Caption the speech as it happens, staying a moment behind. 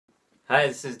Hi,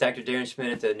 this is Dr. Darren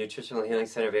Schmidt at the Nutritional Healing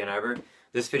Center of Ann Arbor.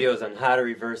 This video is on how to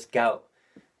reverse gout,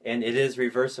 and it is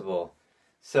reversible.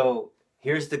 So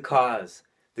here's the cause.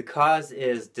 The cause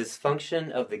is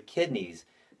dysfunction of the kidneys.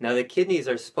 Now the kidneys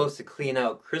are supposed to clean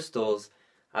out crystals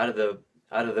out of the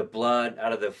blood,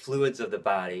 out of the fluids of the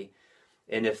body,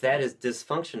 and if that is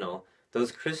dysfunctional,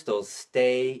 those crystals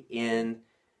stay in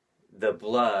the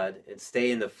blood and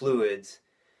stay in the fluids,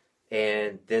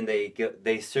 and then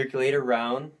they circulate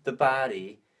around the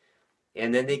body,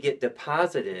 and then they get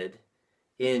deposited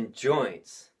in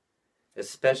joints,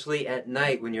 especially at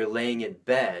night when you're laying in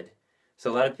bed. So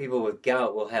a lot of people with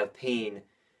gout will have pain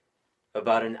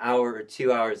about an hour or 2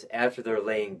 hours after they're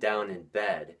laying down in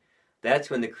bed. That's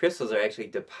when the crystals are actually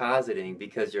depositing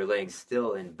because you're laying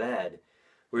still in bed.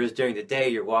 Whereas during the day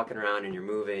you're walking around and you're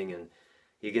moving, and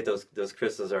you get those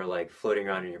crystals are like floating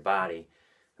around in your body.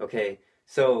 Okay,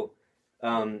 so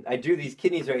I drew these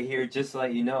kidneys right here just to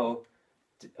let you know,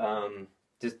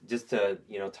 just to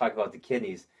talk about the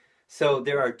kidneys. So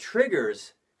there are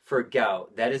triggers for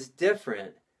gout that is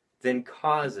different than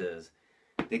causes.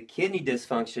 The kidney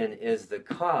dysfunction is the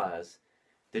cause.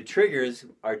 The triggers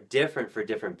are different for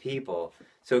different people.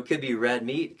 So it could be red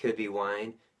meat, could be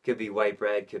wine, could be white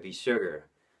bread, could be sugar.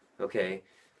 Okay,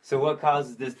 so what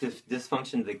causes this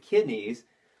dysfunction of the kidneys?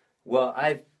 Well,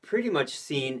 I've pretty much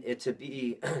seen it to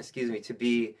be,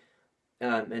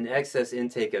 an excess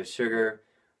intake of sugar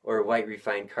or white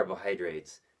refined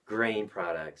carbohydrates, grain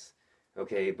products.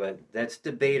 Okay, but that's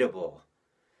debatable.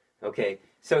 Okay,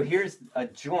 so here's a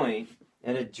joint,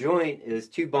 and a joint is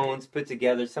two bones put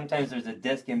together. Sometimes there's a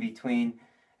disc in between,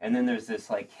 and then there's this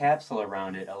like capsule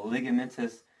around it, a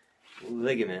ligamentous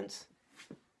ligament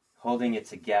holding it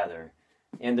together.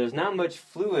 And there's not much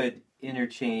fluid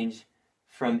interchange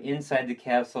from inside the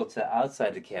capsule to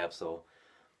outside the capsule,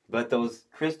 but those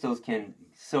crystals can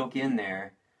soak in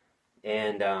there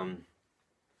and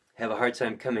have a hard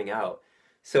time coming out.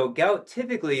 So gout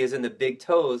typically is in the big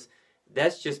toes.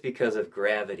 That's just because of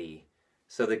gravity.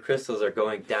 So the crystals are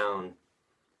going down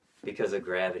because of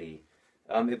gravity.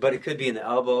 But it could be in the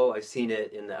elbow. I've seen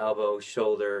it in the elbow,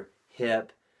 shoulder,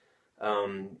 hip.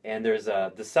 And there's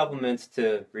the supplements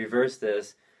to reverse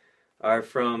this are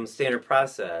from Standard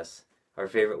Process,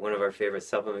 one of our favorite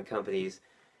supplement companies,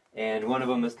 and one of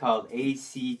them is called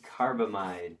AC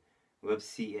Carbamide. Whoops,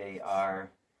 C-A-R-B-A-M-I-D-E.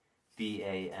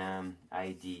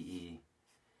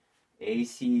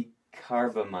 AC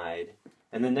Carbamide.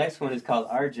 And the next one is called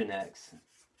Arginex.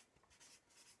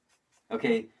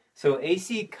 Okay, so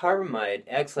AC Carbamide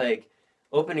acts like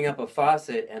opening up a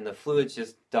faucet and the fluids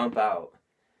just dump out.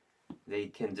 They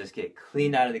can just get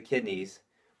cleaned out of the kidneys.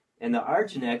 And the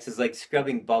Arginex is like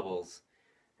scrubbing bubbles,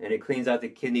 and it cleans out the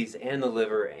kidneys and the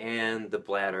liver and the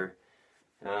bladder.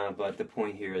 But the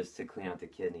point here is to clean out the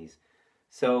kidneys.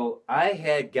 So I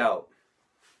had gout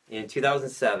in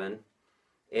 2007,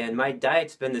 and my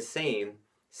diet's been the same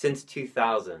since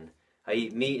 2000. I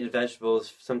eat meat and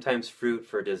vegetables, sometimes fruit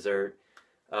for dessert.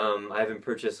 I haven't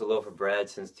purchased a loaf of bread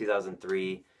since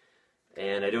 2003,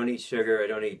 and I don't eat sugar. I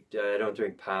don't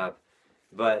drink pop.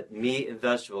 But meat and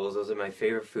vegetables, those are my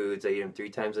favorite foods. I eat them 3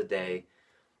 times a day.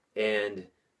 And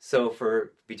so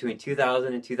for between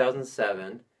 2000 and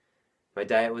 2007, my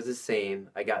diet was the same.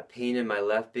 I got pain in my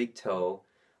left big toe.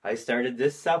 I started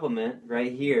this supplement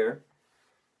right here,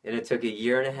 and it took 1.5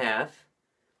 years,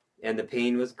 and the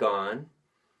pain was gone.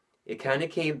 It kind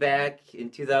of came back in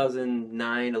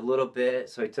 2009 a little bit,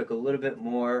 so I took a little bit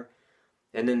more,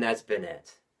 and then that's been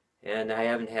it. And I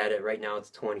haven't had it. Right now it's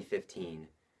 2015.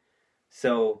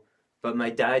 So, but my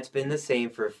diet's been the same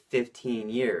for 15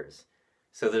 years.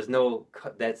 So that's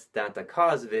not the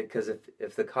cause of it, because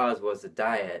if the cause was the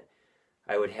diet,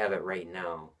 I would have it right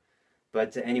now.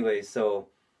 But anyway, so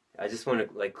I just want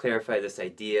to clarify this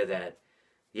idea that,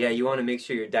 yeah, you want to make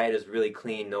sure your diet is really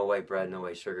clean, no white bread, no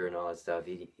white sugar, and all that stuff.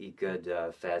 Eat good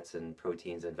fats and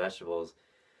proteins and vegetables.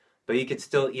 But you could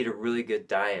still eat a really good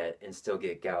diet and still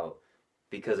get gout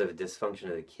because of a dysfunction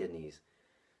of the kidneys.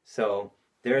 So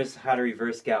there's how to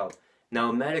reverse gout. Now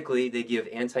medically, they give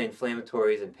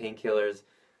anti-inflammatories and painkillers.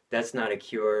 That's not a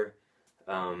cure.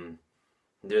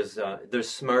 There's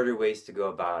smarter ways to go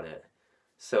about it.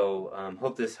 So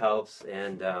hope this helps,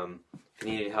 and if you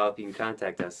need any help, you can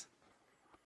contact us.